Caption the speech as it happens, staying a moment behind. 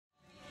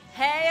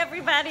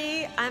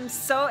everybody. I'm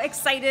so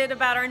excited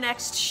about our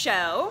next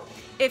show.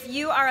 If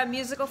you are a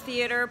musical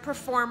theater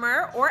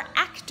performer or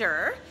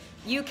actor,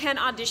 you can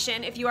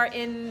audition if you are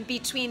in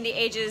between the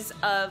ages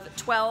of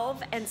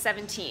 12 and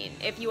 17.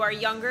 If you are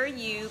younger,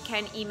 you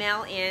can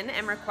email in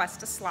and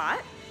request a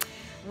slot.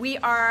 We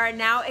are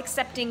now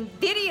accepting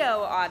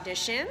video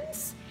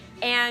auditions,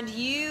 and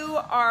you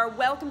are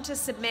welcome to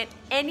submit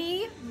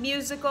any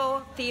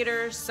musical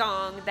theater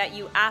song that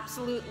you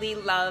absolutely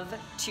love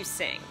to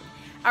sing.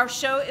 Our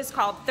show is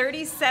called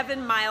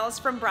 37 Miles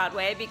from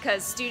Broadway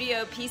because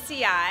Studio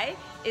PCI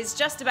is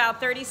just about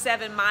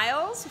 37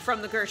 miles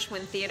from the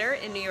Gershwin Theater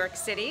in New York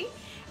City.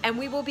 And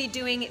we will be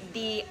doing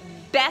the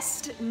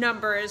best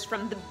numbers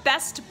from the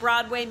best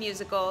Broadway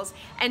musicals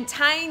and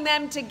tying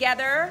them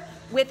together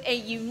with a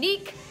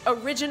unique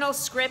original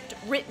script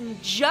written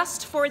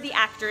just for the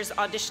actors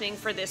auditioning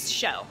for this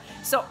show.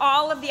 So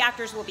all of the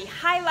actors will be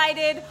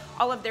highlighted,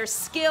 all of their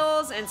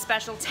skills and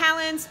special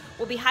talents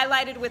will be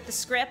highlighted with the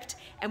script,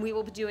 and we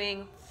will be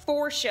doing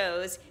 4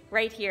 shows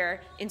right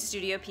here in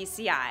Studio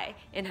PCI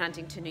in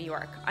Huntington, New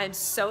York. I'm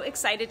so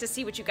excited to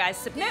see what you guys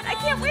submit. I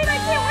can't wait, I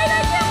can't wait,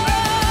 I can't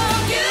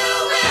wait!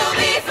 You will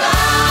be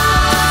fine!